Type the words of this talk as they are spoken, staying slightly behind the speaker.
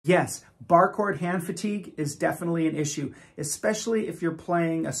Yes, bar chord hand fatigue is definitely an issue, especially if you're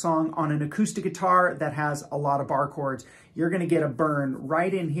playing a song on an acoustic guitar that has a lot of bar chords. You're going to get a burn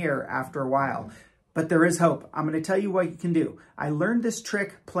right in here after a while. But there is hope. I'm going to tell you what you can do. I learned this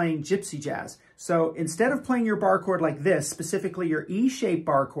trick playing gypsy jazz. So instead of playing your bar chord like this, specifically your E-shaped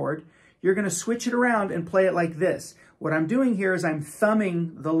bar chord, you're going to switch it around and play it like this. What I'm doing here is I'm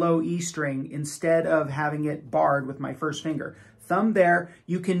thumbing the low E string instead of having it barred with my first finger. Thumb there.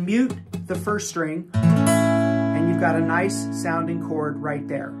 You can mute the first string and you've got a nice sounding chord right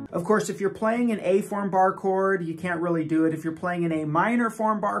there. Of course, if you're playing an A form bar chord, you can't really do it. If you're playing an A minor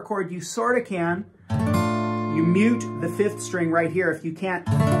form bar chord, you sort of can. You mute the fifth string right here if you can't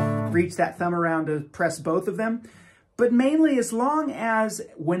reach that thumb around to press both of them. But mainly, as long as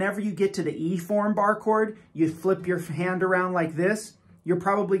whenever you get to the E form bar chord, you flip your hand around like this, you're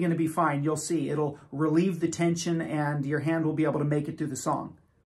probably going to be fine. You'll see it'll relieve the tension and your hand will be able to make it through the song.